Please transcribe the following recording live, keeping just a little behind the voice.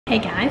Hey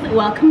guys,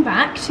 welcome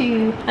back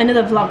to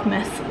another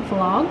Vlogmas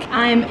vlog.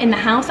 I'm in the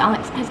house.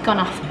 Alex has gone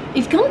off.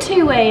 He's gone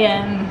to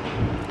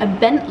a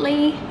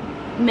Bentley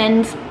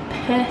men's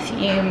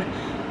perfume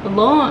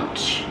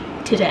launch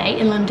today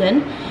in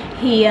London.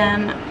 He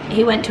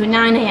went to a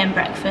 9 AM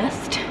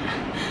breakfast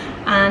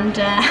and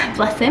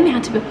bless him, he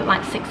had to be up at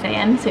like 6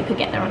 AM so he could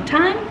get there on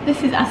time. I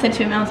said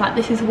to him, I was like,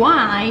 this is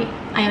why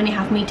I only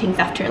have meetings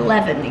after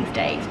 11 these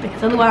days,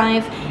 because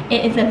otherwise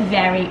it is a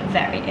very,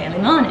 very early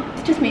morning.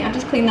 It's just me, I've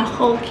just cleaned the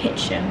whole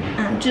kitchen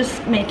and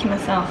just making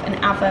myself an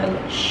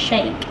avo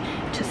shake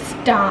to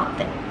start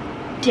the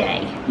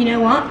day. You know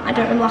what? I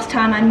don't remember last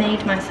time I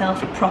made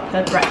myself a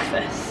proper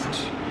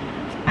breakfast,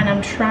 and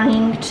I'm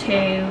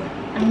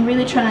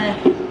really trying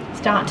to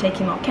start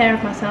taking more care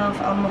of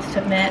myself, I must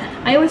admit.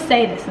 I always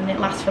say this and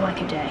it lasts for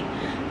like a day.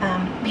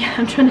 Yeah,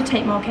 I'm trying to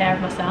take more care of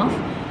myself,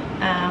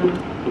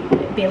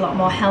 be a lot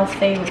more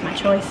healthy with my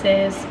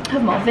choices,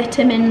 have more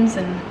vitamins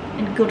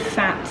and good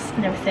fats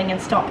and everything,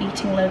 and stop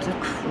eating loads of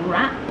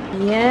crap.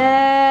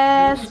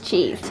 Yes,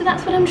 cheese. So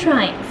that's what I'm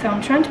trying. So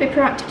I'm trying to be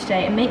proactive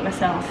today and make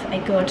myself a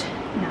good,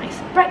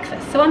 nice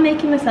breakfast. So I'm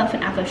making myself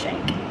an avo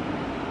shake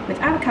with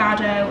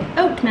avocado,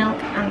 oat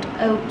milk and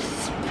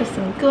oats for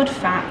some good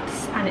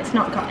fats, and it's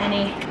not got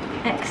any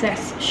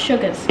excess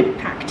sugars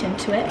packed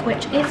into it,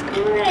 which is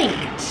great.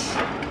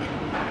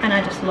 And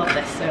I just love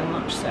this so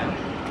much, so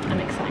I'm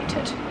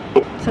excited.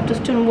 So I've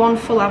just done one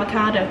full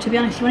avocado. To be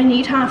honest, you only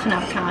need half an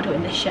avocado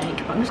in this shake,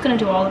 but I'm just going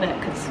to do all of it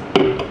because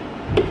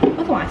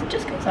otherwise it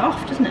just goes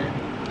off, doesn't it?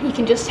 You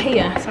can just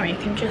hear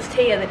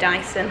the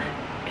Dyson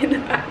in the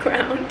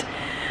background.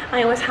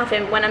 I always have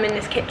him, when I'm in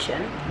this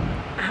kitchen,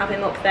 I have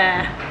him up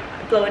there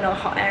blowing all the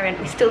hot air in.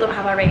 We still don't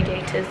have our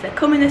radiators. They're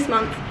coming this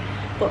month,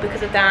 but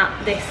because of that,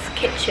 this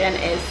kitchen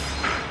is,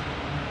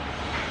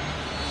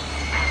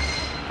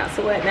 that's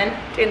the word then,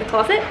 doing the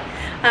closet.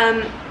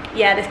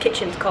 Yeah, this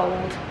kitchen's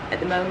cold at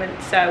the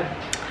moment, so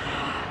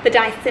the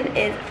Dyson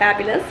is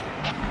fabulous.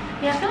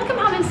 Yeah, I feel like I'm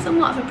having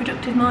somewhat of a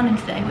productive morning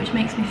today, which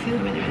makes me feel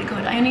really, really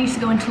good. I only used to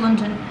go into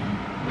London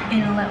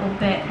in a little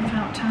bit.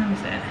 What time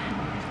is it?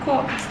 It's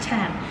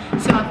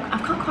 10:15. So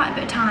I've got quite a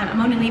bit of time. I'm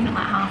only leaving at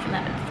like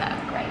 11:30, so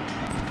great.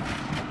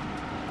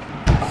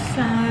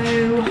 So,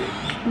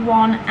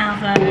 one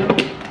avo.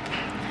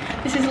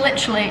 This is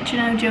literally, do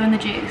you know Joe and the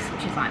Juice,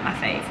 which is like my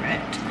favourite.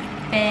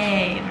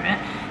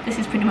 This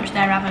is pretty much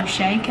their avo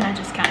shake, and I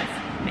just kind of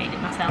made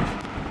it myself.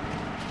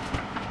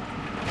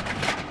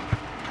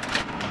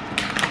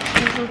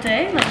 This will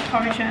do, like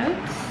porridge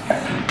oats.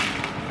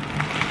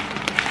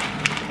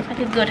 Like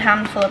a good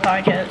handful of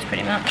porridge oats,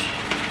 pretty much.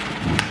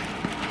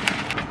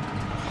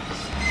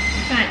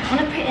 Right, I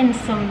want to put in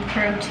some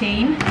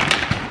protein.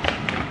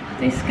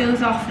 This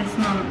goes off this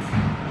month,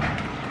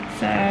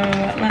 so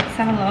let's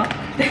have a look.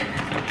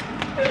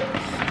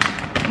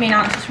 I mean,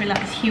 Alex just really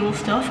likes Huel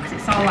stuff because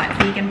it's all like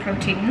vegan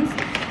proteins,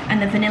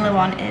 and the vanilla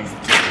one is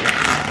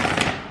delicious.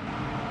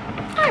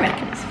 I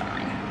reckon it's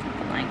fine. I'll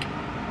put like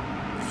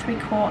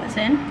 3/4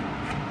 in,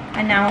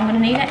 and now I'm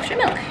going to need extra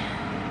milk.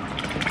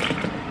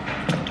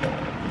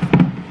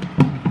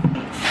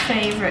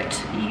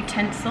 Favourite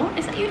utensil,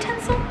 is it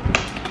utensil?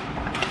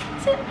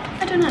 Is it?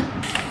 I don't know.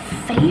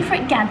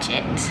 Favourite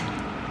gadget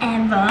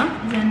ever,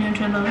 the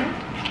Nutrilove.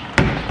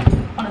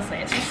 Honestly,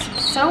 it's just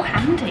so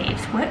handy, it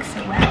just works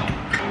so well.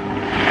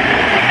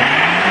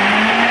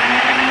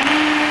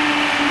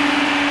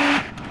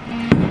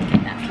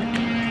 Get that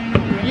flipping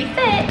really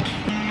thick.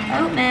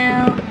 Oat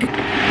milk.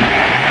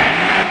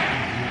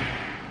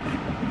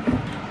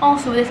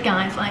 Also with this,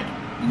 guys, like,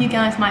 you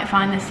guys might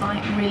find this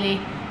like really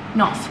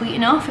not sweet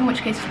enough, in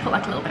which case just put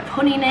like a little bit of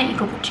honey in it. You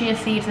can put chia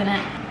seeds in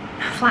it,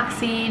 flax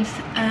seeds,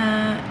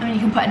 I mean, you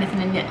can put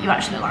anything in that you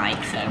actually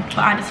like, so, but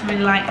I just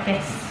really like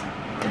this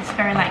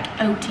very like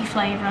oaty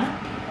flavour.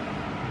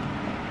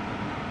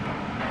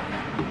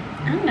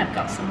 And I've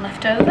got some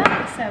left over,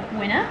 so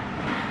winner.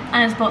 And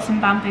I just bought some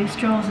bamboo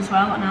straws as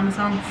well on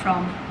Amazon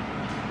from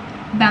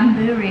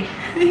Bamburi.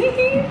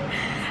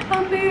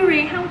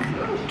 Bamburi, how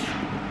cute.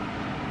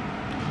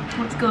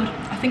 Looks good.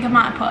 I think I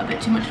might have put a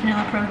bit too much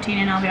vanilla protein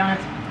in, I'll be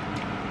honest.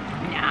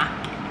 Nah,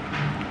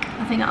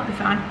 I think that'll be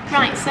fine.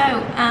 Right, so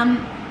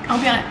I'll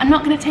be honest, I'm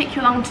not going to take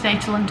you along today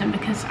to London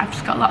because I've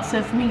just got lots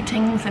of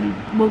meetings and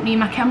won't need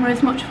my camera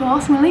as much for,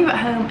 so I'm going to leave it at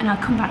home and I'll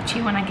come back to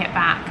you when I get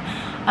back.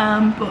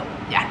 But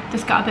yeah,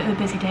 just got a bit of a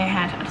busy day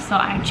ahead. I just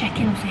thought I'd check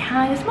in and say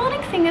hi this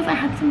morning, seeing as I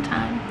had some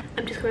time.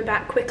 I'm just coming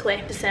back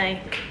quickly to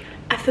say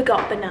I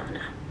forgot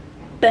banana.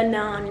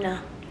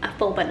 Banana. A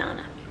full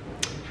banana.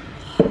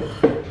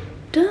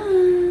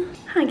 Duh.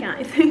 Hi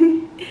guys.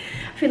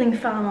 Feeling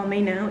far more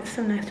me now. It's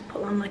so nice to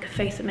put on like a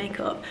face of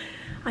makeup.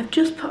 I've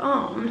just put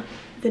on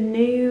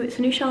it's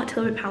a new Charlotte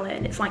Tilbury palette,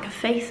 and it's like a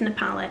face and a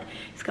palette.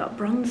 It's got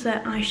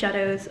bronzer,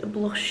 eyeshadows, a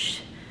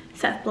blush,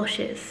 set of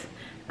blushes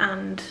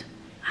and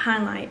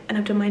highlight, and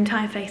I've done my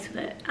entire face with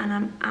it and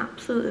I'm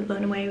absolutely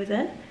blown away with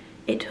it.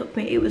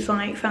 It was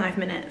like 5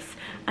 minutes,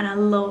 and I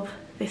love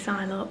this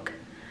eye look.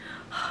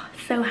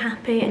 So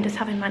happy, and just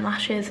having my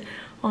lashes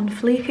on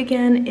fleek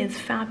again is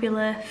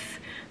fabulous.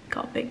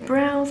 Got big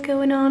brows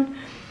going on.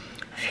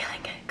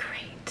 Feeling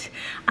great.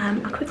 I'll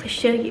quickly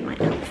show you my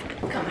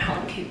outfit. Got my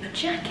Holland Cooper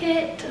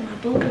jacket and my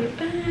Bulgari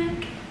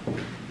bag.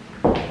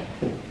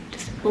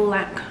 Just a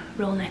black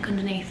roll neck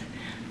underneath,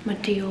 my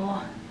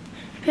Dior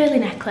pearly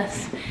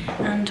necklace,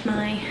 and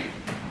my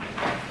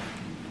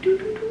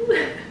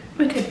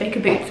my Ted Baker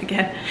boots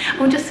again.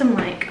 Or just some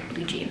like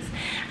blue jeans,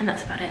 and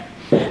that's about it.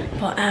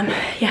 But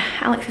yeah,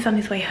 Alex is on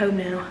his way home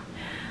now,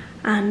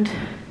 and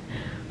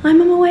I'm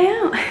on my way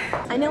out.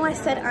 I know I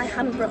said I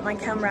hadn't brought my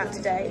camera out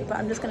today, but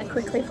I'm just going to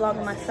quickly vlog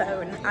on my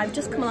phone. I've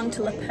just come along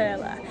to La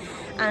Perla,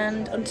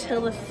 and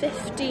until the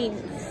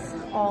 15th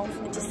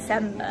of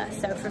December,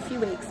 so for a few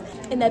weeks,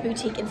 in their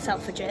boutique in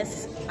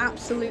Selfridges. It's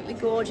absolutely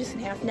gorgeous in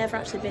here. I've never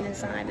actually been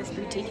inside this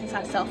boutique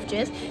inside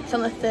Selfridges. It's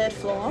on the 3rd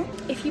floor.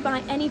 If you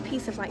buy any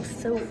piece of like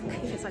silk,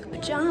 if it's like a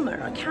pyjama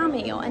or a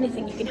cami or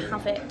anything, you can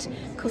have it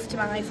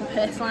customized and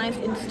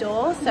personalized in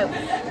store. So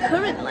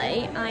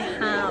currently I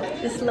have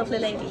this lovely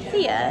lady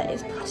here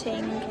is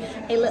putting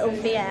a little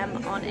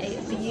VM on a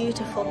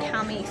beautiful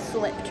cami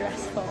slip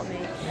dress for me,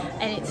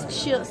 and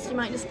it's just, you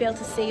might just be able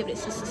to see, but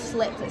it's just a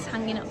slip that's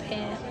hanging up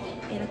here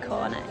in the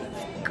corner.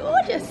 It's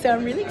gorgeous, so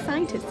I'm really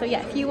excited. So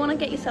yeah, if you want to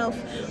get yourself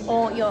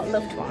or your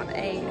loved one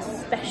a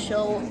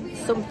special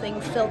something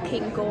silky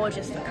and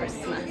gorgeous for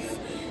Christmas,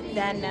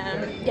 then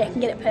yeah, you can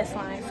get it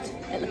personalised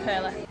at La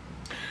Perla.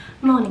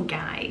 Morning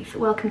guys,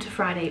 welcome to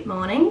Friday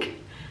morning.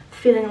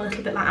 Feeling a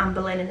little bit like Anne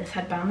Boleyn in this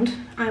headband.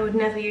 I would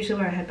never usually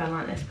wear a headband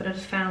like this, but I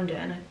just found it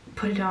and I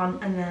put it on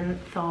and then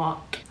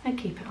thought I'd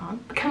keep it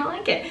on. I kind of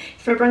like it.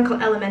 It's from a brand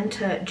called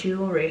Elementa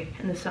Jewellery,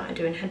 and they started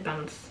doing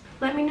headbands.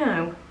 Let me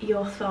know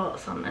your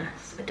thoughts on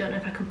this. I don't know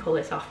if I can pull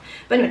this off.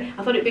 But anyway,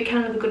 I thought it'd be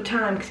kind of a good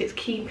time because it's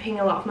keeping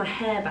a lot of my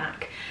hair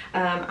back.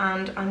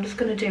 And I'm just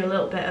going to do a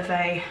little bit of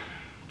a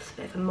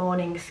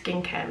morning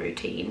skincare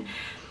routine.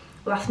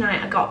 Last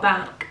night I got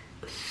back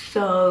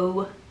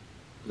so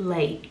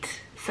late.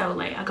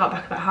 I got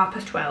back about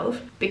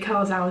 12:30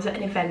 because I was at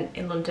an event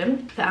in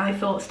London that I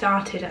thought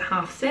started at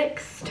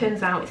 6:30.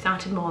 Turns out it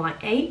started more like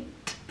 8.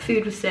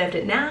 Food was served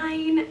at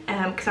 9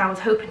 because I was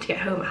hoping to get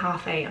home at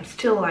 8:30. I'm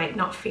still like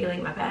not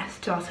feeling my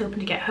best, so I was hoping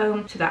to get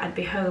home so that I'd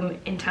be home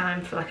in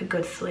time for like a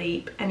good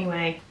sleep.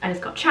 Anyway, I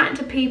just got chatting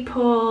to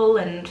people,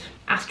 and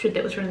Astrid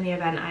that was running the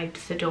event, I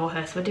just adore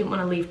her, so I didn't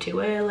want to leave too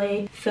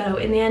early. So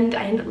in the end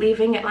I ended up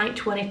leaving at like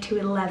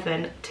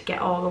 11 to get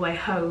all the way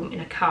home in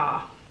a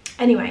car.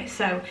 Anyway,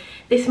 so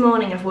this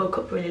morning I've woke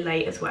up really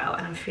late as well,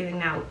 and I'm feeling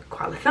now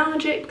quite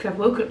lethargic because I've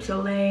woken up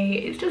so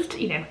late. It's just,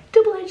 you know,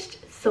 double-edged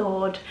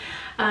sword.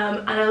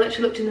 And I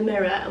literally looked in the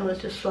mirror and was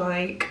just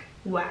like,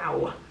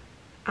 wow,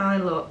 I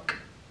look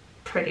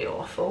pretty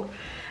awful.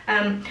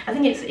 I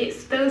think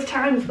it's those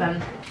times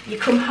when you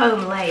come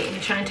home late and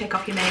you try and take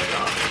off your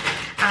makeup,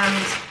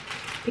 and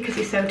because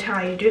you're so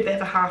tired you do a bit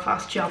of a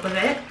half-assed job of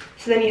it.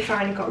 So then you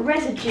find you've got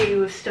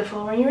residue of stuff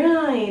all around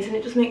your eyes, and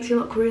it just makes you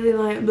look really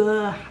like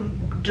blah,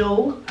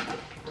 dull.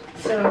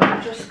 So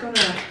I'm just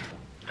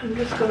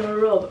gonna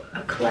rub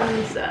a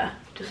cleanser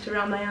just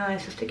around my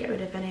eyes just to get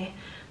rid of any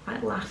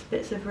like last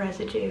bits of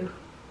residue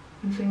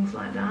and things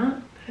like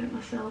that. Put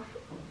myself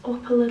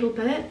up a little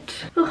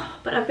bit. Oh,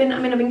 but I've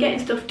been getting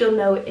stuff done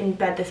though in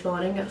bed this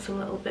morning. Got some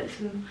little bits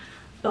and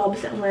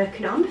bobs that I'm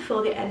working on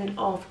before the end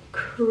of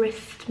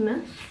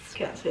Christmas.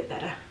 Okay, that's a bit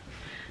better.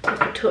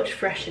 Like a touch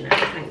fresher now,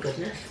 thank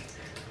goodness.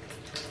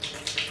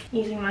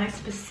 Using my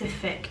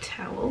specific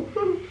towel.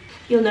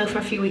 You'll know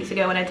from a few weeks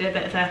ago when I did a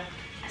bit of a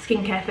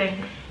skincare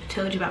thing, I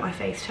told you about my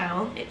face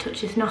towel. It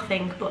touches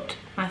nothing but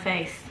my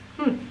face.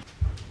 I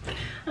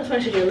just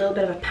wanted to do a little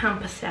bit of a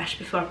pamper sesh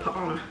before I put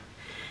on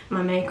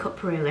my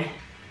makeup, really.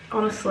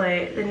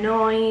 Honestly, the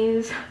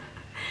noise.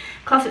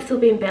 Closet's still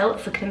being built,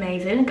 it's looking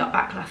amazing. I got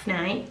back last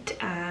night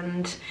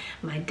and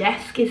my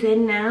desk is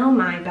in now.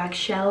 My bag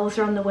shelves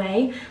are on the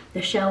way.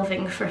 The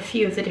shelving for a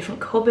few of the different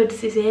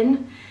cupboards is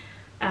in.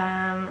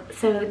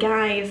 So the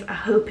guys are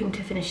hoping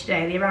to finish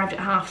today. They arrived at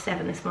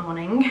 7:30 this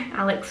morning.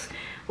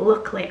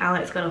 Luckily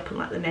Alex got up and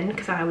let them in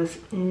because I was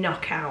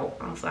knockout.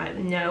 I was like,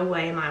 no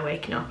way am I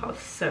waking up. I was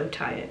so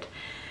tired.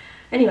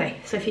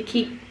 Anyway, so if you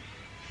keep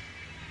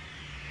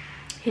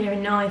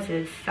hearing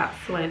noises,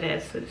 that's what it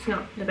is. It's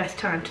not the best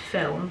time to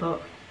film,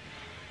 but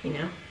you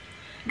know,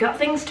 got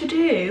things to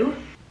do.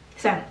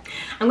 So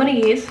I'm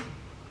going to use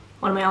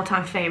one of my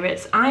all-time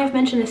favourites. I have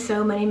mentioned this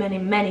so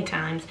many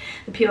times,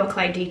 the Pure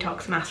Clay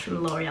Detox Mask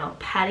from L'Oreal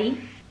Paris.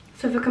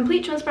 So for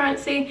complete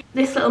transparency,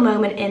 this little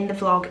moment in the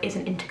vlog is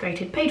an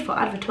integrated paid-for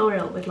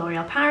advertorial with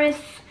L'Oreal Paris,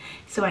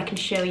 so I can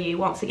show you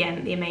once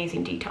again the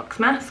amazing detox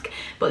mask.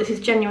 But this is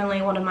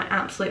genuinely one of my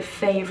absolute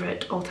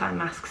favourite all-time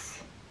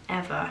masks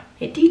ever.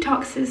 It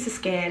detoxes the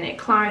skin, it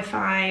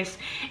clarifies,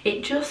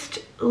 it just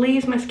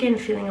leaves my skin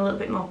feeling a little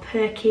bit more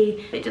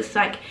perky. It just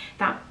like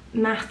that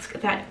mask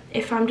that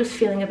if I'm just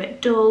feeling a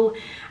bit dull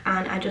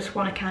and I just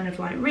want to kind of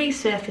like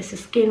resurface the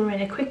skin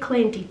really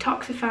quickly and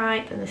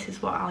detoxify, then this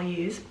is what I'll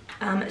use.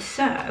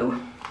 So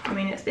I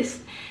mean,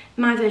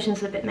 my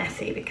version's a bit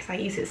messy because I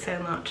use it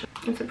so much.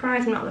 I'm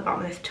surprised I'm not at the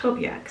bottom of this tub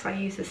yet because I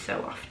use this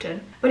so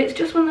often. But it's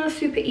just one of those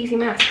super easy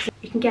masks.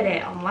 You can get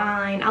it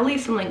online. I'll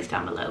leave some links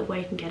down below where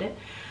you can get it.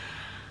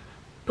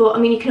 But I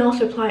mean, you can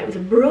also apply it with a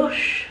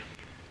brush.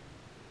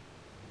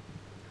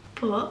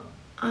 But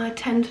I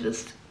tend to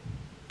just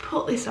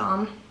put this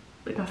on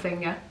with my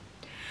finger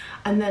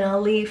and then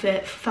I'll leave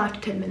it for 5 to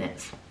 10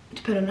 minutes,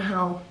 depending on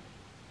how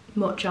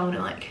much I want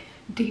to like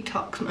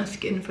detox my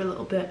skin for a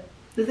little bit.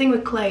 The thing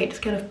with clay, it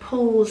just kind of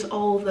pulls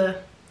all the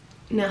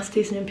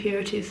nasties and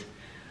impurities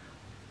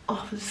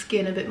off the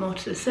skin a bit more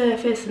to the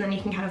surface, and then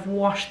you can kind of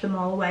wash them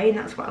all away, and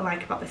that's what I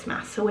like about this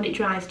mask. So when it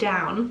dries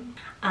down,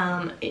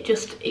 it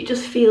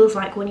just feels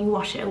like when you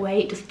wash it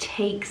away, it just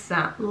takes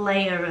that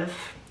layer of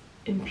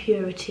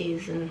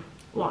impurities and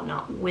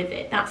whatnot with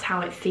it. That's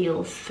how it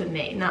feels for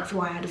me, and that's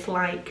why I just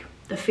like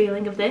the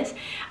feeling of this.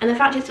 And the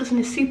fact it's just in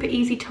a super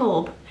easy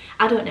tub,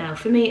 I don't know,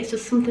 for me it's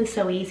just something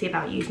so easy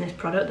about using this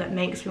product that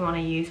makes me want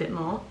to use it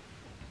more.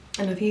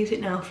 And I've used it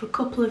now for a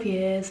couple of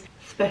years,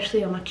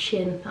 especially on my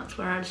chin. That's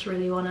where I just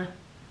really want to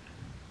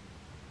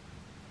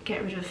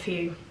get rid of a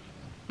few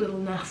little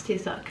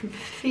nasties that I can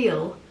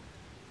feel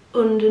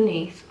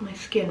underneath my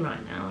skin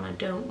right now, and I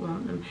don't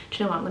want them. Do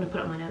you know what, I'm going to put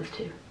it on my nose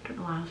too. I don't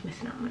know why I was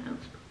missing out on my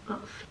nose, but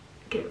let's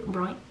get it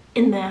right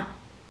in there.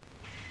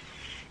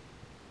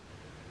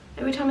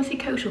 Every time I see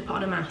Koshal put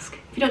on a mask,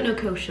 if you don't know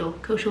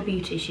Koshal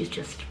Beauty, she's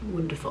just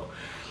wonderful.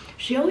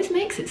 She always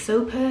makes it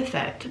so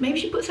perfect. Maybe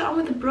she puts it on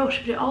with a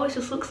brush, but it always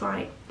just looks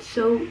like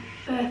so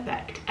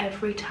perfect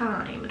every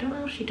time. I don't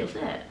know how she does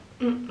it.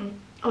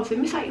 Obviously,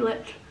 miss out your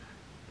lips,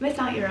 miss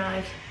out your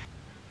eyes.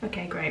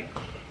 Okay, great.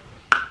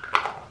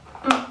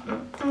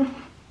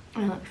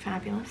 I look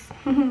fabulous.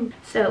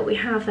 So we're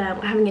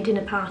having a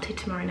dinner party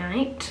tomorrow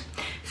night.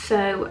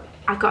 So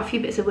I've got a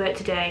few bits of work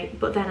today,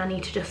 but then I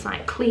need to just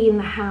like clean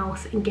the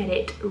house and get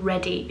it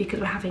ready because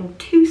we're having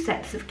 2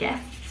 sets of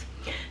guests.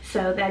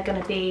 So they're going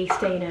to be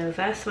staying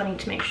over, so I need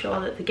to make sure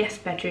that the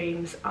guest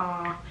bedrooms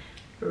are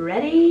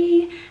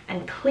ready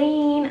and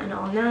clean and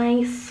all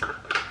nice.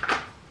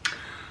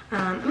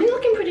 I mean,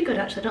 looking pretty good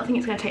actually. I don't think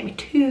it's going to take me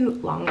too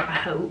long, I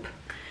hope.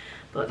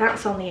 But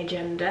that's on the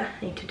agenda.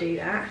 I need to do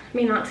that.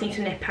 Me and Alex need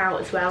to nip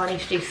out as well. I need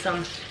to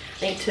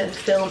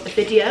film a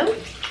video.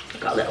 I've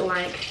got a little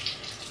like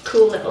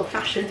cool little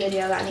fashion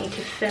video that I need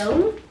to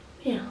film.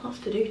 Yeah, lots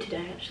to do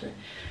today actually.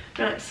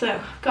 Right, so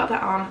I've got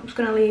that on. I'm just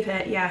going to leave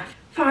it,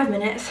 5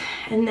 minutes,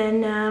 and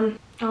then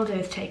I'll do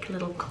is take a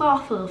little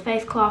cloth, a little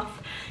face cloth.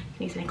 You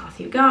can use any cloth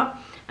you've got,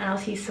 and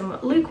I'll use some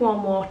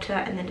lukewarm water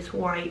and then just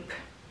wipe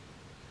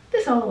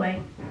this all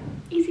away.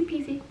 Easy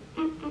peasy.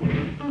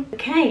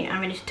 Okay,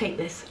 I'm ready to take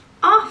this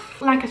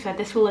off. Like I said,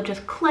 this will have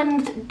just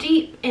cleansed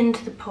deep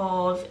into the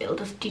pores. It'll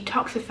just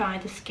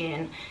detoxify the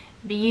skin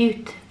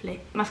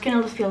beautifully. My skin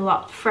will just feel a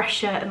lot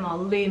fresher and more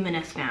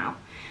luminous now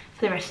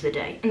for the rest of the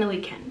day and the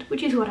weekend,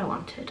 which is what I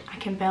wanted. I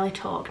can barely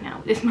talk now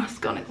with this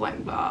mask on. It's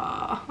like,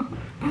 bah.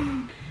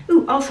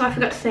 Ooh, also I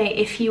forgot to say,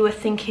 if you were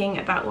thinking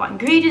about what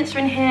ingredients are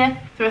in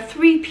here, there are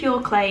 3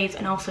 pure clays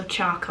and also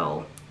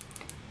charcoal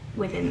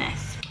within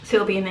this. So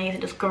it'll be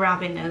amazing just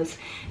grabbing those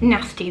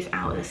nasties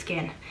out of the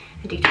skin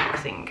and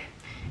detoxing.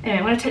 Anyway,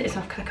 I'm going to take this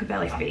off because I can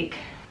barely speak.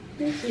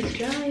 This is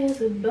dry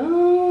as a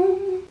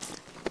bone.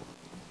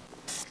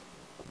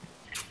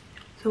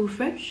 So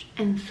fresh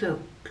and so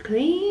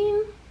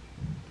clean.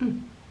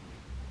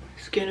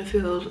 Skin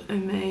feels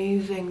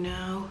amazing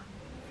now.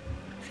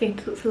 See,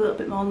 it looks a little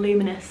bit more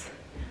luminous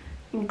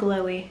and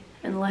glowy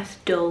and less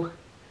dull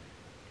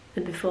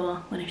than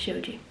before when I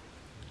showed you.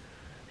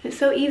 It's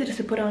so easy just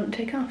to put on and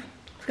take off.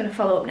 I'm just going to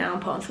follow up now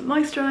and put on some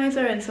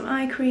moisturiser and some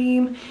eye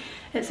cream,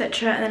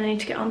 etc. And then I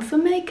need to get on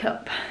some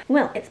makeup.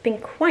 Well, it's been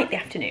quite the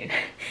afternoon.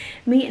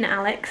 Me and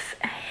Alex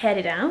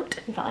headed out.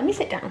 In fact, let me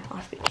sit down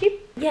while I speak to you.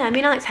 Yeah, me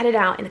and Alex headed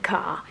out in the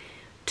car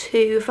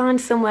to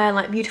find somewhere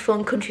like beautiful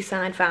and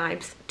countryside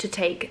vibes to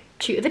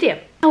shoot a video.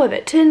 However,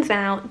 it turns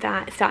out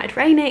that it started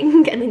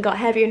raining and then got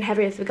heavier and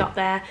heavier as we got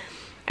there,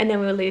 and then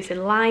we were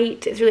losing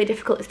light. It's really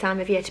difficult this time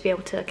of year to be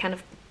able to kind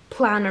of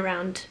plan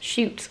around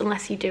shoots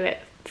unless you do it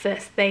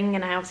first thing,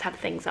 and I always have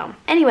things on.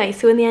 Anyway,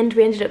 so in the end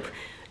we ended up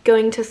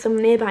going to some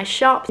nearby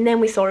shops, and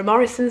then we saw a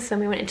Morrison's, so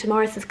we went into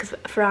Morrison's because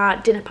for our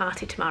dinner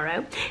party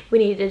tomorrow we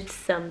needed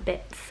some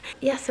bits.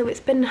 Yeah, so it's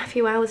been a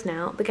few hours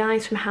now. The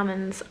guys from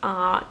Hammond's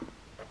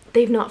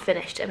they've not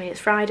finished. I mean,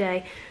 it's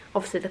Friday,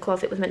 obviously the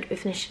closet was meant to be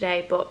finished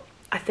today, but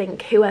I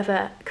think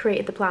whoever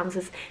created the plans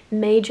has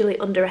majorly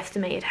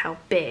underestimated how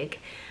big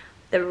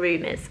the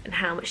room is and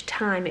how much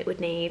time it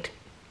would need.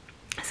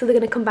 So they're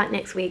going to come back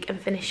next week and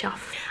finish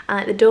off.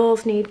 The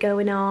doors need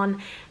going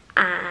on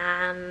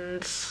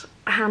and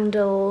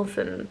handles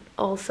and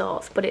all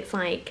sorts, but it's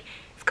like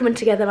it's coming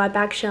together. My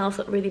bag shelves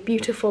look really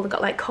beautiful. They've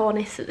got like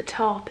cornice at the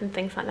top and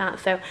things like that,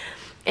 so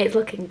it's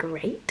looking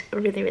great.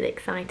 Really, really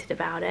excited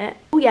about it.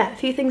 Oh yeah, a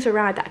few things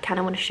arrived that I kind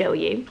of want to show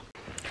you.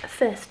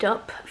 First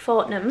up,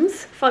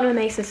 Fortnum's. Fortnum &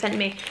 Mason sent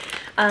me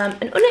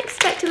an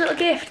unexpected little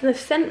gift, and they've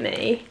sent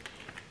me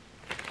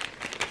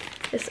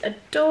this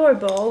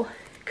adorable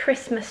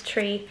Christmas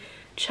tree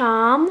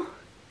charm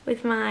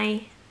with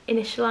my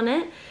initial on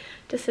it,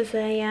 just as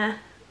a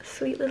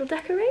sweet little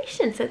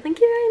decoration. So thank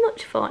you very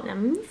much,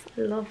 Fortnum's.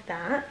 I love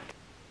that.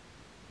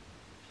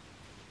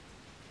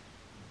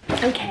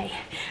 Okay,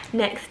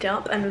 Next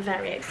up, and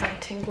very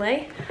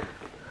excitingly,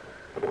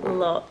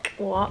 look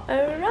what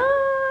arrived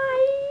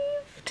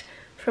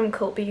from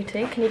Cult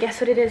Beauty. Can you guess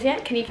what it is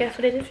yet? Can you guess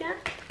what it is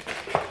yet?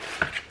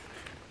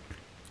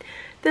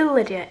 The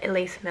Lydia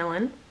Elise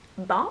Millen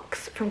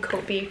box from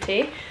Cult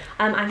Beauty.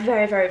 I've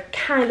very, very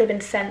kindly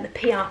been sent the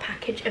PR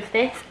package of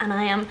this, and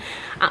I am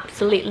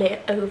absolutely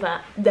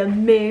over the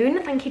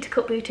moon. Thank you to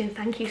Cult Beauty, and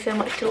thank you so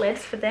much to Liz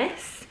for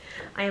this.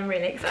 I am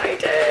really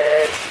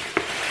excited.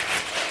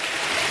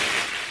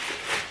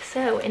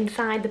 So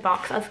inside the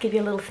box, I'll just give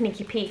you a little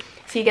sneaky peek.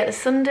 So you get the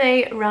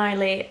Sunday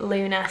Riley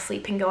Luna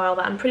Sleeping Oil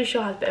that I'm pretty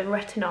sure has a bit of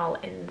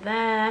retinol in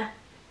there.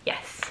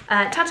 Yes.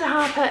 Tata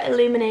Harper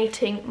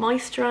Illuminating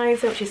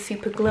Moisturiser, which is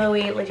super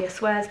glowy. Lydia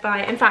swears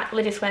by it. In fact,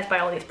 Lydia swears by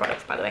all these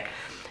products, by the way.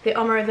 The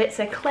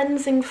Omorovitza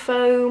Cleansing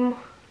Foam.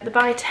 The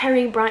By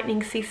Terry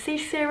Brightening CC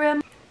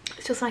Serum.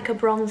 It's just like a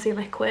bronzy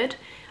liquid,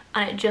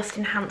 and it just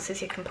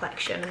enhances your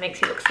complexion and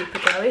makes you look super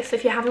glowy. So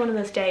if you're having one of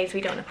those days where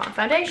you don't want to put on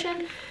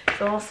foundation,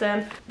 it's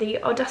awesome.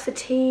 The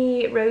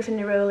Audacity Rose and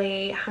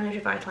Neroli Hand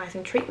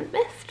Revitalizing Treatment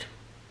Mist.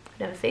 I've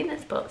never seen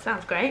this, but it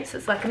sounds great. So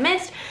it's like a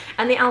mist.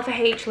 And the Alpha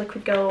H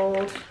Liquid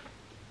Gold,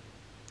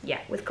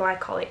 yeah, with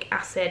glycolic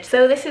acid.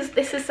 So this is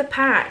the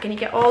pack, and you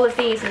get all of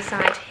these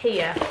inside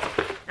here.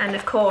 And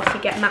of course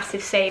you get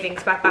massive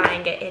savings by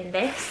buying it in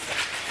this.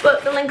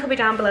 But the link will be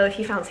down below if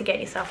you fancy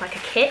getting yourself like a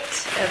kit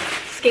of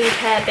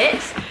skincare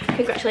bits.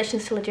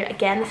 Congratulations to Lydia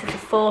again. This is the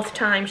 4th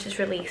time she's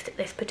released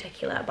this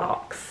particular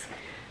box.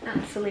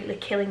 Absolutely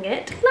killing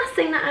it. Last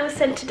thing that I was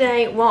sent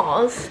today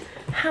was,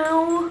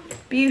 how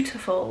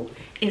beautiful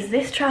is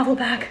this travel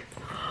bag?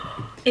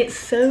 It's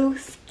so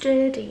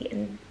sturdy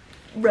and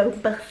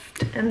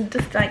robust and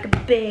just like a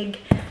big,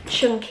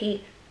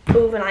 chunky,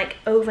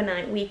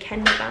 overnight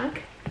weekend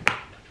bag.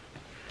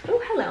 Oh,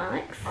 hello,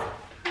 Alex.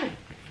 Hi.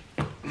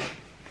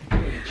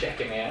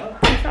 Checking me out.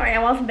 I'm sorry,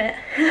 I was a bit.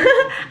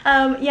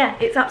 Yeah,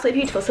 it's absolutely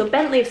beautiful. So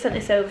Bentley have sent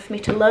this over for me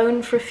to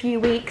loan for a few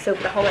weeks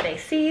over the holiday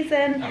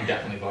season. I'm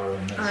definitely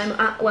borrowing this.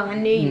 Well, I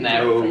knew you.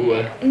 No.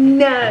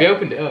 No. Have you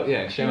opened it up?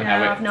 Yeah, show me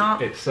how I've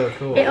not. It's so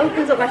cool. It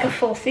opens up like a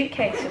full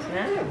suitcase, doesn't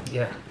it?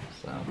 Yeah.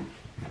 So.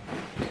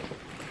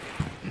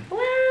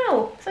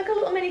 Wow, it's like a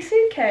little mini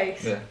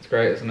suitcase. Yeah, it's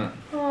great, isn't it?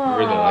 Oh, I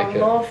really like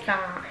it. I love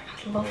that.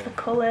 I love the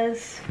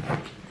colours.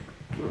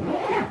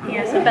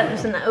 Yeah, so Bentley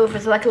sent that over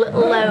as like a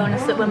little loan,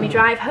 so that when we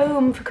drive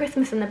home for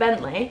Christmas in the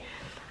Bentley,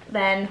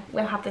 then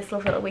we'll have this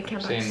lovely little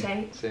weekend bag to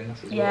stay. Seen this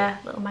as well. Yeah,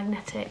 little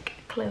magnetic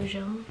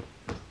closure.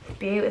 It's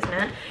beautiful,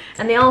 isn't it?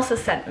 And they also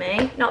sent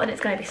me, not that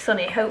it's going to be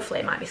sunny, hopefully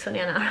it might be sunny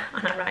on our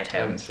ride home. I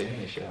haven't seen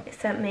this yet. It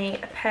sent me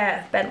a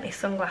pair of Bentley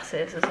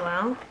sunglasses as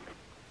well.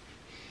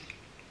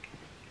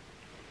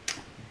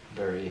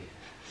 Very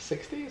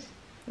 60s?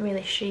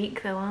 Really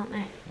chic though, aren't they?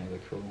 Yeah, they're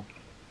cool.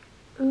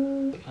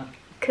 Ooh.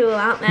 Cool,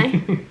 aren't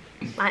they?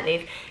 Like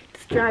these.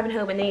 Just driving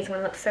home in these, I'm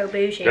gonna look so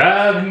bougie.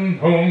 Driving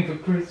home for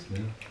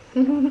Christmas.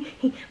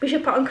 We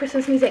should put on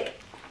Christmas music.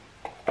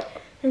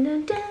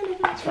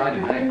 It's Friday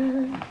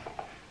night.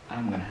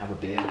 I'm gonna have a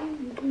beer.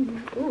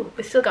 Ooh,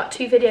 we've still got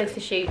 2 videos to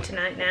shoot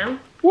tonight now.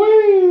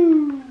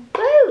 Woo! Woo!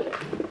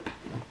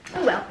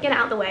 Oh well, get it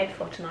out of the way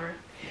before tomorrow.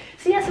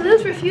 So yeah, so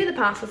those were a few of the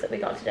parcels that we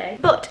got today.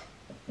 But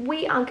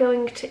we are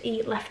going to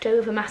eat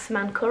leftover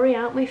massaman curry,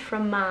 aren't we,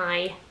 from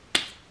my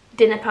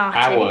dinner party,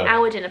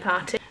 our dinner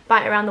party.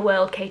 Bite Around the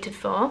World catered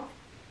for.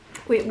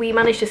 We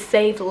managed to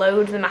save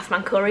loads of the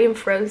massaman curry and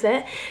froze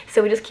it,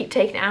 so we just keep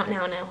taking it out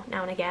now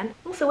and again.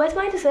 Also, where's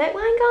my dessert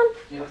wine gone?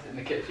 Yeah, it's in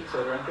the kitchen,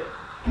 so drink it.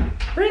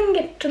 Bring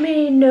it to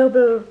me,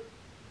 noble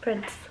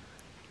prince.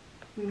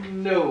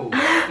 No.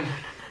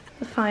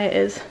 The fire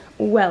is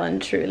well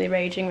and truly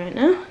raging right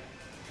now.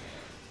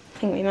 I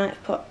think we might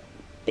have put a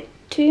bit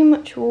too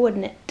much wood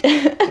in it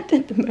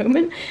at the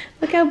moment.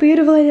 Look how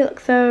beautiful it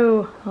looks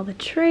though. Oh, the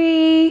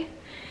tree.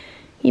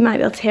 You might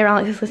be able to hear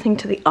Alex is listening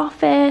to The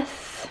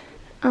Office.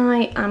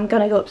 I am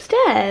gonna go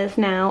upstairs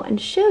now and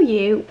show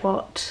you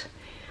what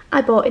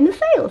I bought in the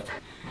sales.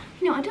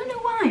 You know, I don't know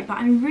why, but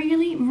I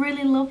really,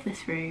 really love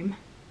this room.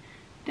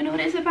 Don't know what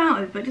it's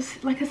about it, but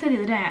just like I said the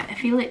other day, I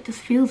feel it just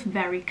feels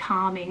very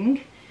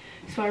calming.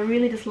 So I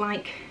really just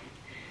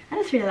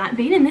really like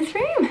being in this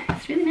room.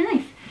 It's really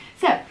nice.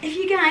 So if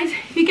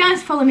you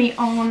guys follow me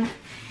on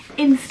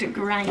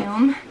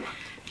Instagram,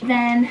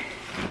 then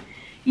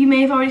you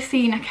may have already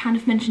seen I kind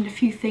of mentioned a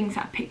few things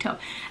that I picked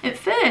up. At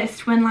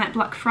first, when like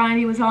Black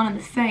Friday was on and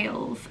the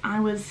sales, I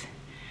was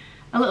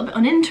a little bit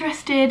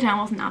uninterested and I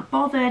wasn't that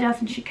bothered. I was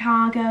in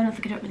Chicago and I was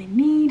like, I don't really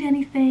need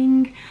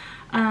anything.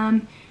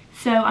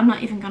 So I'm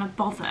not even gonna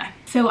bother.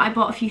 So I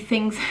bought a few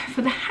things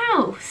for the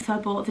house. So I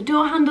bought the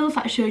door handles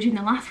that I showed you in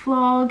the last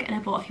vlog, and I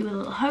bought a few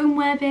little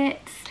homeware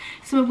bits,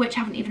 some of which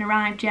haven't even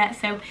arrived yet,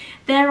 so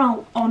they're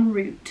all en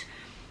route.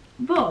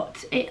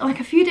 But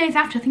like a few days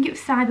after, I think it was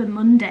Cyber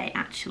Monday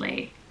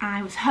actually,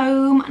 I was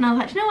home and I was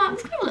like, you know what, I'm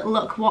just gonna have a little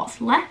look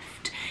what's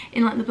left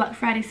in like the Black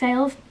Friday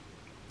sales.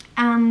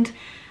 And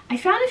I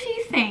found a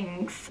few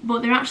things,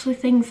 but they're actually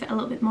things that are a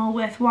little bit more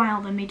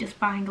worthwhile than me just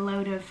buying a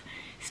load of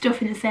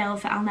stuff in the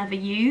sales that I'll never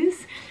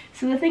use.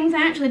 So the things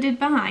I actually did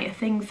buy are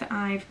things that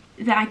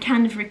I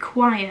kind of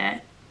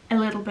require a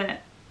little bit.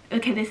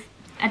 Okay, this,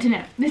 I don't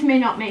know, this may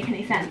not make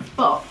any sense,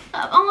 but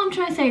all I'm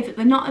trying to say is that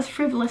they're not as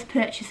frivolous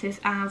purchases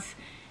as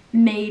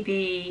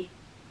maybe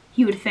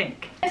you would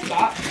think. This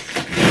box,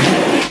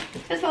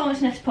 first of all,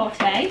 was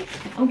Net-a-Porter,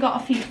 and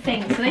got a few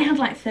things. So they had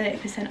like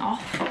 30%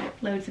 off,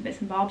 loads of bits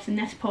and bobs, and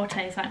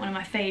Net-a-Porter is like one of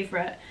my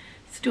favourite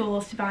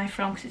stores to buy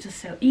from because it's just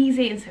so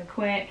easy and so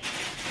quick.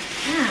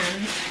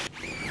 And,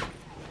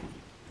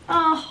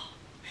 oh,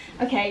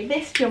 okay,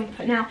 this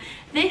jumper. Now,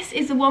 this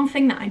is the one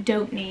thing that I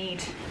don't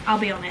need, I'll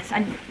be honest.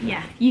 And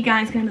yeah, you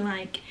guys are going to be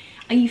like,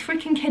 are you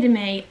freaking kidding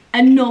me?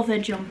 Another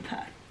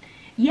jumper.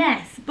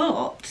 Yes,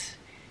 but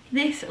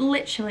this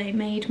literally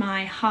made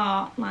my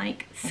heart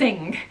like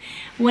sing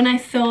when I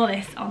saw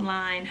this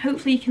online.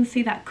 Hopefully you can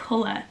see that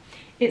colour.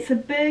 It's a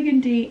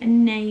burgundy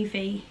and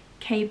navy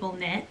cable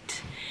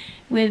knit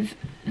with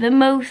the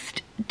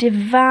most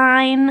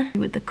divine,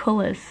 with the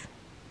colours.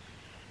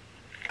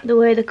 The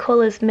way the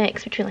colours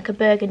mix between like a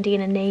burgundy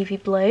and a navy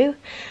blue.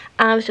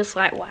 And I was just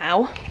like,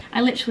 wow.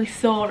 I literally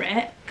saw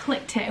it,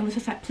 clicked it, and was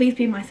just like, please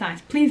be my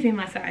size, please be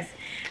my size.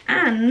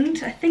 And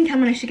I think I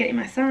managed to get it in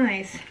my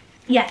size.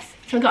 Yes,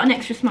 so I got an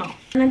extra small.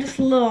 And I just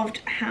loved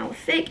how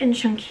thick and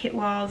chunky it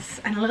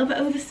was, and a little bit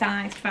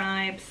oversized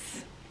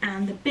vibes,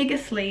 and the bigger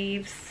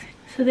sleeves.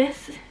 So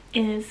this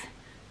is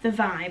the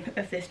vibe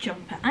of this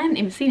jumper. I haven't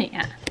even seen it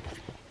yet.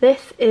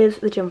 This is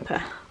the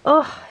jumper.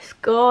 Oh, it's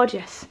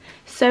gorgeous.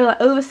 So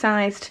like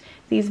oversized,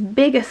 these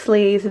bigger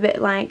sleeves, a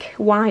bit like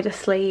wider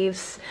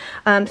sleeves,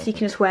 so you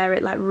can just wear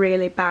it like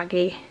really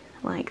baggy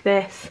like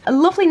this. A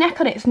lovely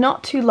neck on it. It's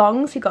not too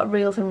long, so you've got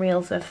reels and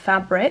reels of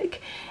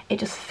fabric. It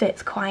just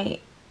fits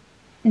quite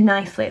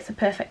nicely. It's a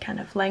perfect kind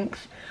of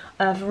length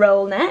of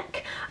roll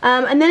neck,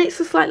 and then it's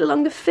a slightly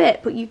longer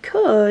fit, but you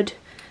could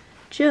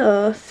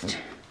just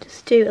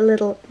do a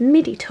little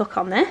midi tuck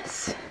on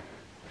this,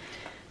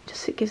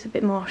 just so it gives a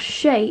bit more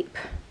shape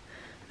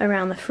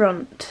around the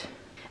front.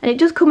 And it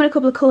does come in a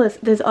couple of colours.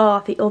 There's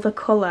the other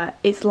colour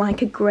is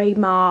like a grey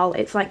marl.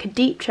 It's like a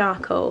deep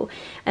charcoal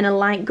and a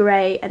light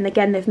grey, and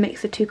again they've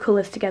mixed the two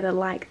colours together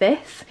like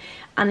this,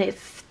 and it's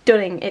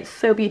stunning. It's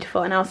so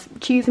beautiful. And I was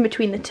choosing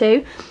between the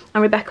two,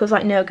 and Rebecca was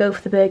like, no, go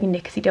for the burgundy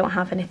because you don't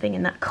have anything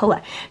in that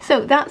colour.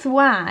 So that's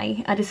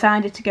why I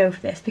decided to go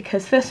for this,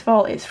 because first of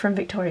all it's from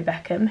Victoria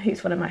Beckham,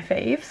 who's one of my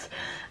faves,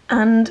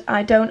 and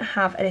I don't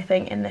have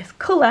anything in this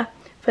colour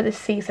for this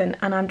season,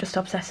 and I'm just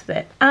obsessed with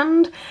it.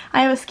 And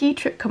I have a ski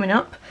trip coming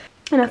up,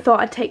 and I thought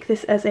I'd take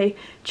this as a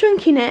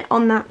chunky knit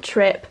on that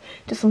trip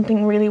to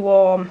something really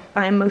warm.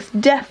 I am most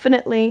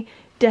definitely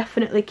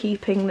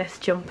keeping this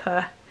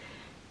jumper.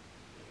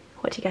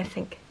 What do you guys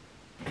think?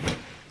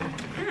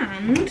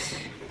 And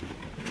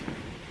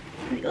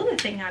the other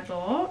thing I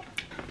bought,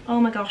 oh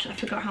my gosh, I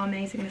forgot how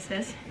amazing this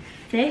is.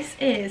 This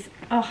is,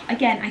 oh,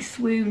 again, I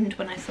swooned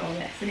when I saw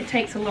this, and it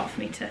takes a lot for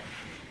me to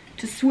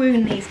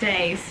swoon these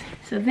days.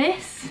 So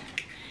this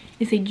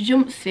is a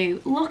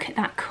jumpsuit. Look at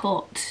that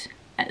cut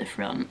at the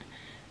front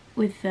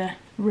with the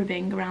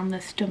ribbing around the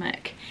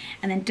stomach,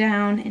 and then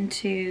down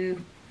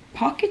into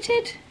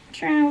pocketed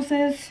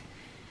trousers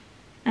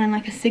and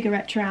like a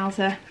cigarette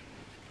trouser.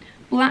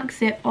 Black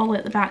zip all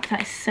at the back.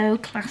 That is so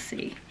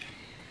classy.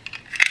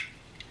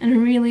 And a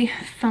really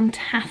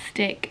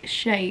fantastic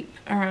shape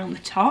around the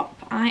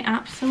top. I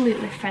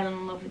absolutely fell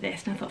in love with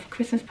this, and I thought for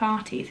Christmas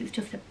parties it's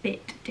just a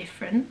bit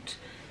different.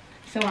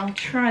 So I'll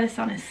try this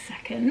on a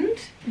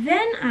second.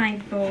 Then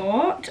I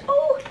bought,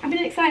 oh, I've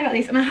been excited about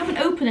these, and I haven't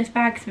opened this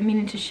bag because I've been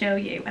meaning to show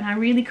you, and I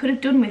really could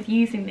have done with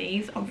using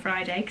these on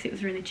Friday because it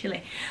was really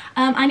chilly.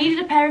 I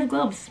needed a pair of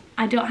gloves.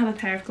 I don't have a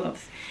pair of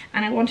gloves,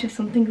 and I wanted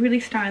something really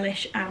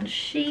stylish and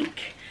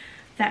chic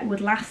that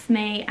would last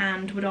me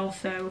and would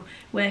also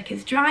work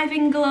as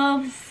driving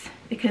gloves,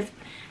 because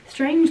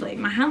strangely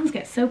my hands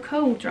get so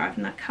cold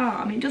driving that car.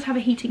 I mean, it does have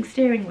a heated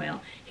steering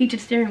wheel,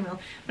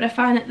 but I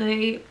find that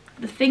the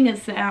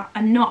fingers that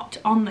are not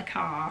on the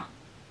car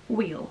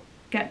wheel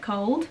get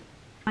cold.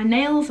 My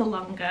nails are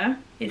longer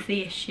is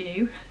the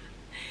issue,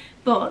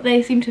 but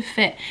they seem to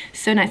fit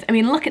so nice. I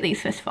mean, look at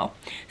these first of all.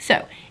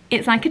 So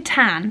it's like a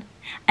tan,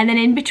 and then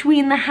in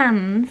between the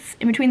hands,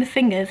 in between the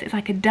fingers, it's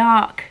like a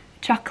dark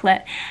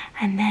chocolate,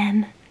 and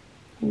then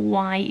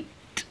white.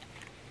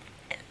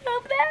 I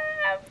love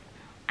them.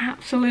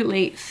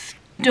 Absolutely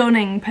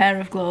stunning pair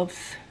of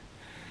gloves.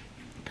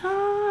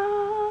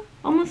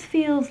 Almost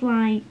feels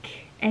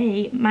like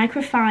a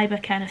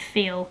microfiber kind of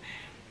feel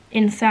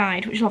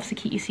inside, which will obviously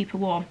keep you super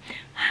warm.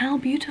 How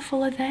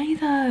beautiful are they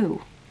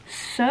though?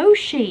 So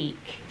chic.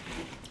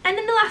 And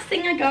then the last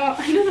thing I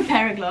got, another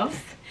pair of gloves,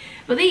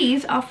 but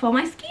these are for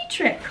my ski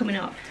trip coming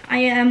up.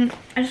 I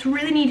just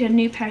really needed a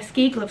new pair of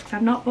ski gloves because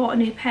I've not bought a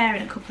new pair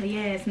in a couple of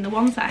years, and the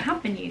ones that I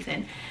have been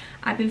using,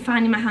 I've been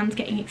finding my hands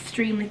getting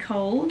extremely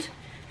cold,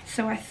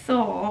 so I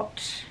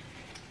thought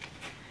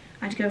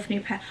I'd go for a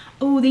new pair.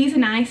 Oh, these are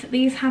nice.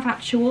 These have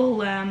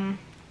actual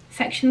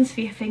sections for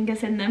your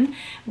fingers in them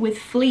with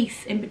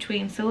fleece in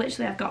between. So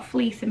literally I've got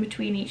fleece in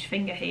between each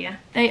finger here.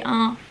 They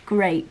are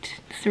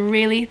great. It's a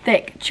really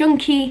thick,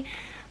 chunky,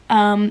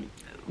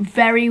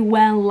 very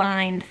well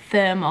lined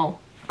thermal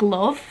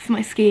glove for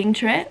my skiing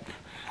trip.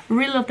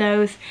 Really love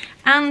those.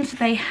 And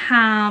they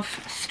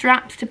have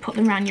straps to put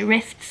them around your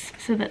wrists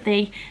so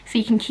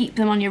you can keep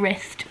them on your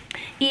wrist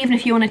even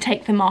if you want to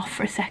take them off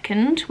for a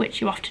second,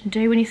 which you often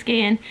do when you're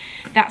skiing.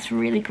 That's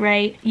really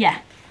great. Yeah,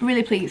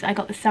 really pleased. I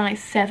got the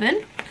size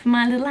 7 for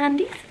my little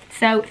handies.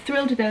 So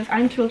thrilled with those.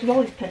 I'm thrilled with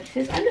all these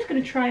purchases. I'm just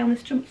going to try on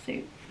this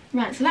jumpsuit.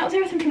 Right, so that was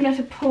everything from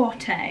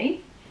Net-a-Porter.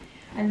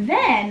 And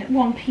then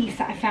one piece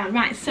that I found.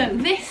 Right, so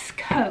this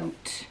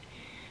coat,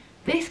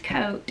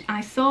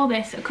 I saw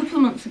this a couple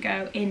of months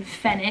ago in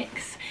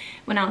Phoenix,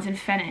 when I was in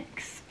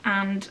Phoenix,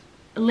 and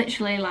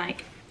literally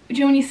like, do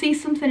you know when you see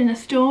something in a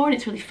store and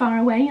it's really far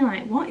away, you're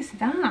like, what is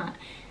that?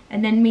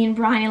 And then me and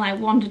Bryony like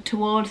wandered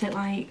towards it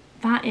like,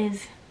 that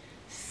is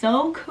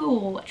so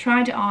cool. I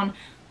tried it on,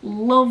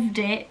 loved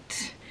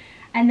it,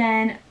 and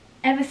then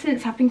ever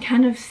since I've been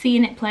kind of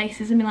seeing it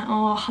places and being like,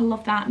 oh, I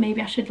love that,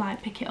 maybe I should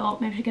like pick it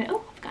up, maybe I should get it.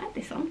 Oh, I've got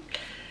this on.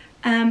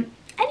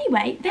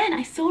 Anyway, then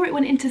I saw it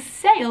went into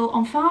sale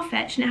on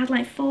Farfetch and it had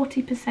like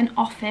 40%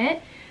 off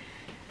it.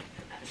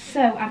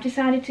 So I've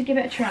decided to give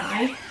it a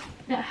try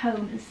at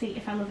home and see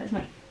if I love it as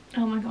much.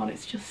 Oh my god,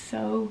 it's just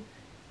so...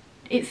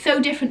 It's so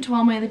different to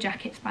all my other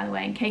jackets, by the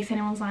way, in case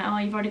anyone's like, oh,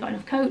 you've already got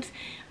enough coats.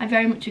 I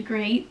very much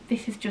agree.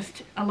 This is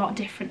just a lot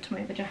different to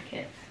my other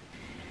jackets.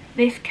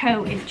 This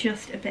coat is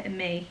just a bit of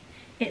me.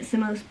 It's the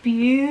most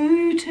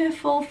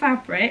beautiful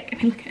fabric.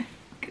 I mean,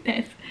 look at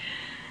this.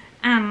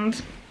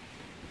 And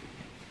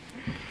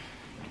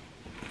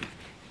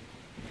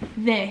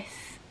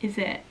this is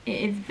it.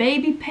 It is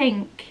baby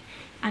pink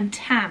and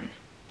tan.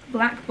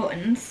 Black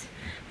buttons.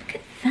 Look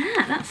at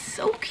that. That's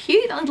so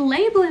cute. That little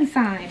label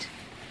inside.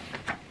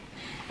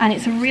 And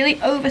it's a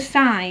really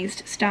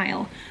oversized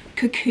style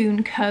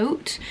cocoon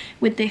coat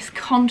with this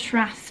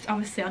contrast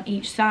obviously on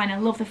each side. I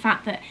love the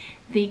fact that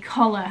the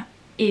collar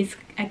is,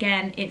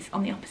 again, it's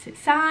on the opposite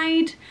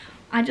side.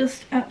 I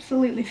just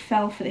absolutely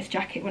fell for this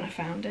jacket when I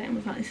found it and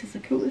was like, this is the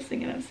coolest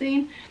thing I've ever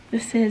seen.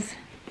 This is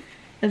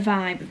the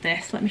vibe of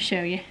this. Let me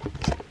show you.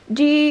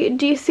 Do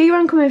you see where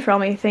I'm coming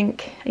from? Are you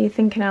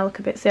thinking I look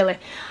a bit silly?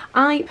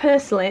 I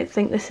personally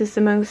think this is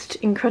the most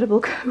incredible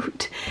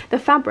coat. The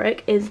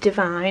fabric is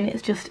divine.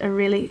 It's just a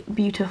really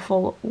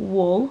beautiful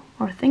wool,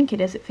 or I think it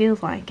is, it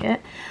feels like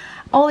it.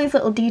 All these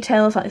little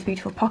details, like this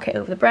beautiful pocket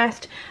over the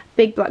breast,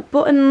 big black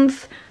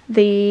buttons,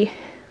 ooh,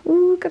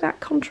 look at that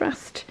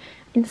contrast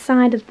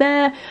inside of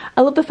there.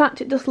 I love the fact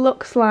it just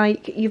looks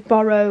like you've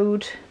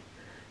borrowed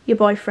your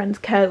boyfriend's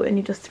coat and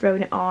you've just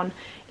thrown it on.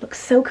 It looks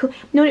so cool. You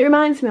know what it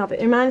reminds me of?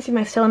 It reminds me of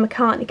my Stella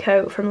McCartney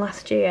coat from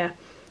last year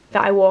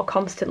that I wore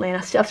constantly, and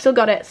I've still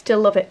got it, still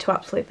love it to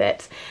absolute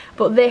bits.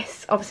 But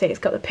this, obviously it's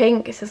got the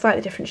pink, it's a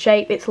slightly different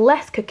shape, it's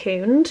less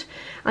cocooned.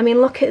 I mean,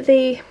 look at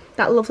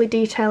that lovely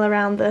detail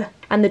around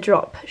the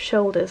drop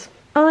shoulders.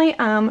 I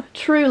am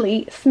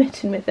truly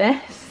smitten with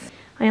this.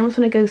 I almost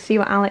want to go see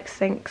what Alex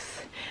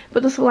thinks.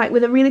 But just like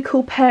with a really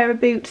cool pair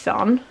of boots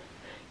on,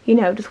 you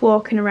know, just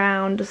walking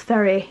around, just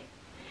very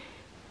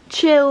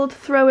chilled,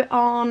 throw it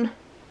on.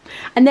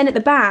 And then at the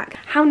back,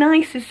 how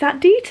nice is that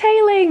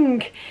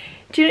detailing?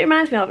 Do you know what it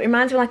reminds me of? It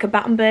reminds me of like a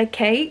Battenberg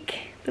cake,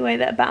 the way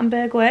that a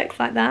Battenberg works,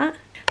 like that.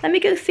 Let me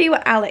go see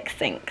what Alex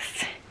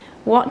thinks.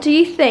 What do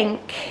you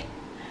think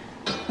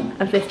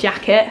of this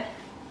jacket?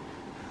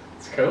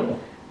 It's cool.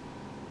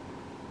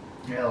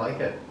 Yeah, I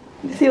like it.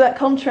 You see that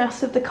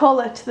contrast of the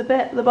collar to the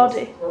bit, the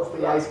body? What's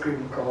the ice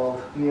cream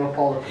called?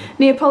 Neapolitan.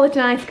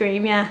 Neapolitan ice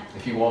cream, yeah.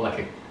 If you wore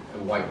like a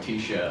white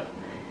t-shirt,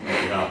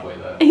 maybe halfway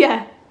there.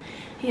 Yeah.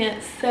 Yeah,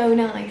 it's so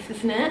nice,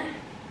 isn't it?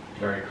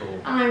 Very cool.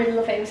 I really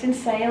love it. It was in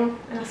sale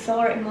and I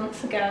saw it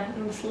months ago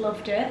and just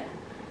loved it.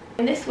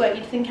 And this way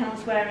you'd think I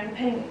was wearing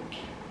pink.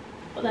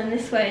 But then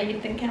this way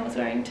you'd think I was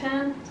wearing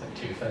tan. It's like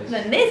Two-Face.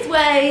 Then this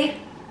way...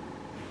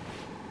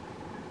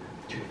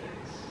 Two-Face.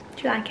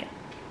 Do you like it?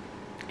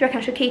 Do you reckon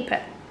I should keep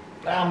it?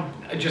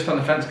 Just on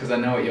the fence because I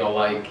know what you're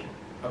like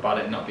about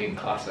it not being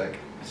classic.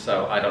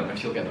 So I don't know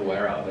if you'll get the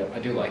wear out of it. I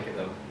do like it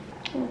though.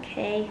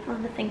 Okay, I'll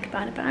have to think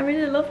about it, but I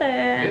really love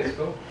it. It's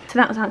cool. So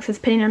that was Alex's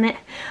opinion on it.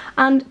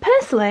 And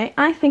personally,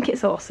 I think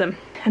it's awesome.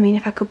 I mean,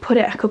 if I could put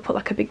it, I could put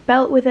like a big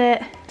belt with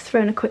it. Just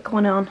throwing a quick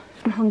one on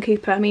from Home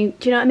Cooper. I mean,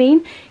 do you know what I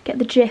mean? Get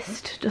the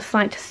gist, just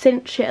like to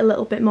cinch it a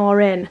little bit more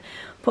in.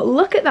 But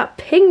look at that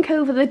pink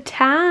over the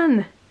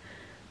tan.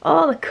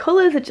 Oh, the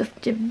colours are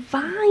just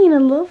divine. I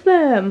love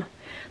them.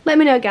 Let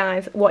me know,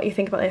 guys, what you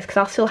think about this, because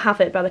I'll still have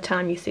it by the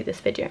time you see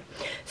this video.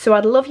 So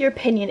I'd love your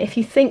opinion if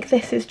you think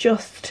this is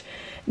just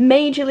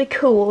majorly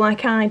cool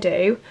like I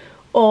do,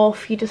 or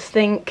if you just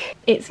think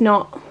it's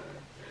not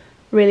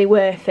really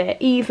worth it,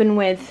 even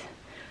with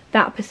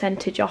that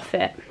percentage off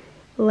it.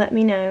 Let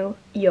me know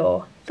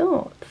your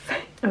thoughts.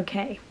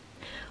 Okay.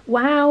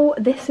 Wow,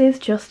 this is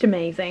just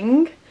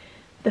amazing.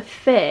 The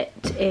fit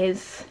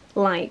is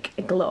like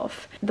a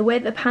glove. The way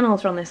that the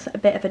panels are on this, a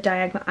bit of a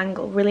diagonal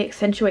angle, really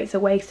accentuates the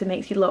waist and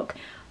makes you look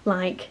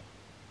like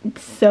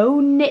so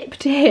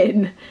nipped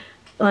in.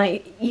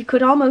 Like, you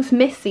could almost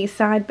miss these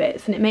side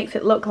bits, and it makes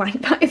it look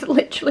like that is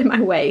literally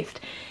my waist.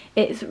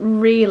 It's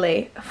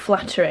really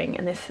flattering,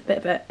 and it's a bit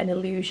of an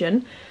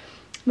illusion.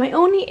 My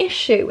only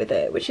issue with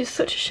it, which is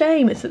such a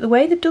shame, is that the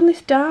way they've done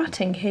this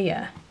darting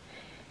here,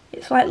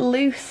 it's like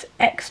loose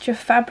extra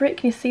fabric.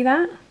 Can you see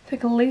that? It's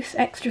like a loose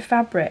extra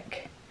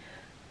fabric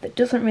that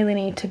doesn't really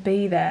need to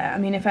be there. I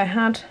mean, if I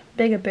had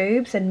bigger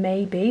boobs, then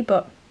maybe,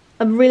 but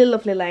a really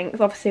lovely length,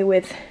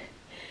 obviously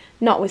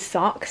not with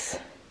socks.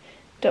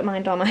 Don't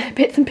mind all my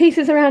bits and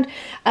pieces around.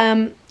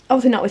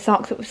 Obviously not with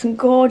socks, but with some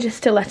gorgeous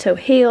stiletto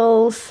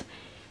heels.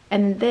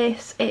 And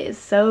this is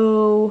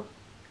so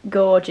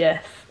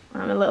gorgeous.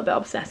 I'm a little bit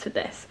obsessed with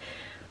this.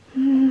 I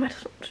don't know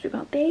what to do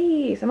about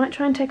these. I might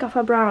try and take off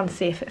her bra and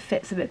see if it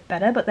fits a bit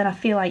better, but then I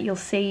feel like you'll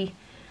see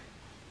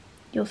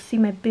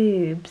my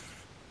boobs,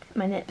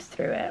 my nips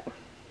through it.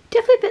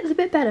 Definitely fits a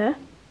bit better.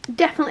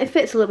 Definitely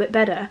fits a little bit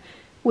better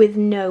with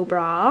no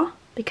bra,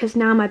 because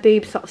now my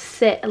boobs sort of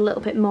sit a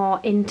little bit more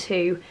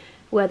into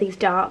where these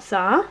darts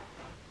are.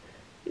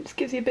 It just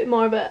gives you a bit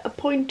more of a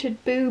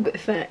pointed boob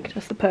effect, I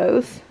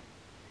suppose.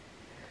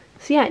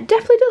 So yeah, it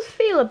definitely does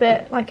feel a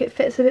bit like it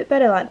fits a bit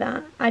better like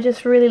that. I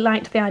just really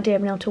liked the idea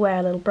of being able to wear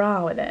a little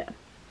bra with it.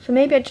 So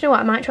maybe, do you know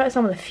what, I might try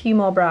some with a few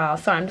more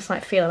bras. Sorry, I'm just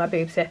like feeling my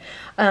boobs here.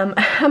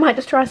 I might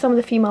just try some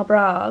with a few more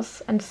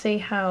bras and see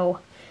how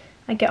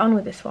I get on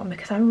with this one,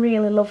 because I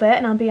really love it,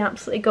 and I'll be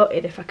absolutely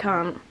gutted if I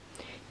can't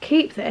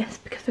keep this,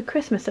 because for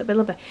Christmas it'll be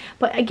lovely.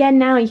 But again,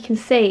 now you can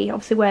see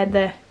obviously where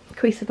the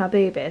crease of my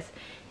boob is.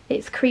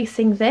 It's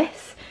creasing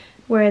this,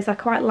 whereas I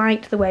quite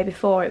liked the way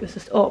before it was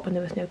just up and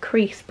there was no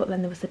crease, but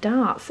then there was the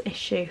darts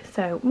issue.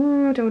 So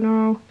I don't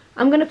know.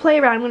 I'm going to play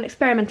around, I'm going to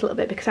experiment a little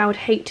bit, because I would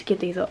hate to give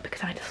these up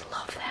because I just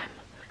love them.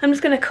 I'm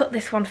just going to cut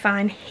this one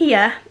fine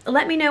here.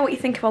 Let me know what you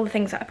think of all the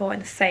things that I bought in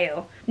the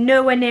sale.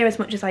 Nowhere near as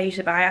much as I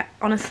usually buy.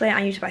 Honestly,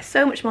 I usually buy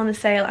so much more in the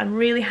sale and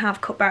really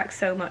have cut back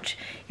so much.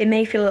 It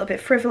may feel a little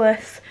bit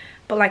frivolous,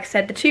 but like I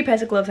said, the 2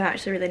 pairs of gloves I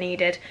actually really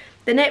needed.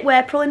 The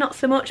knitwear, probably not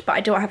so much, but I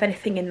don't have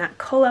anything in that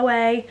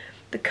colourway.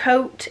 The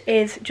coat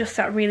is just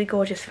that really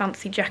gorgeous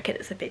fancy jacket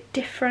that's a bit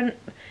different,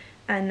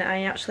 and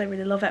I actually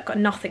really love it. I've got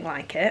nothing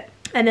like it.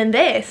 And then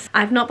this,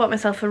 I've not bought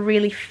myself a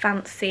really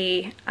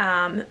fancy,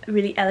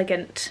 really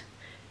elegant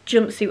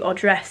jumpsuit or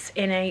dress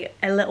in a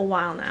little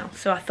while now.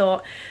 So I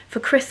thought for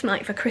Christmas,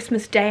 like for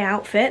Christmas Day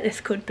outfit, this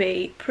could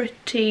be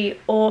pretty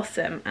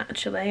awesome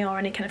actually, or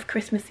any kind of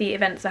Christmassy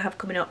events I have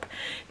coming up.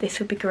 This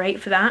would be great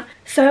for that.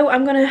 So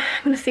I'm gonna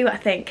see what I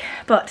think.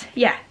 But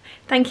yeah,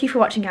 thank you for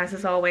watching, guys,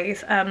 as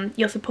always.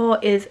 Your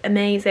support is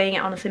amazing. It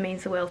honestly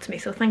means the world to me.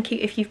 So thank you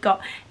if you've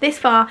got this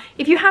far.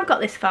 If you have got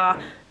this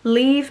far,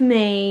 leave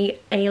me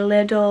a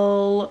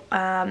little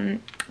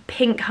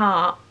pink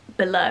heart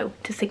below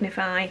to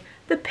signify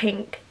the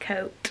pink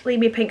coat. Leave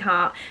me a pink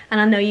heart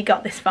and I know you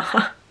got this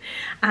far.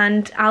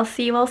 And I'll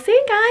see you all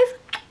soon,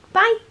 guys.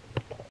 Bye.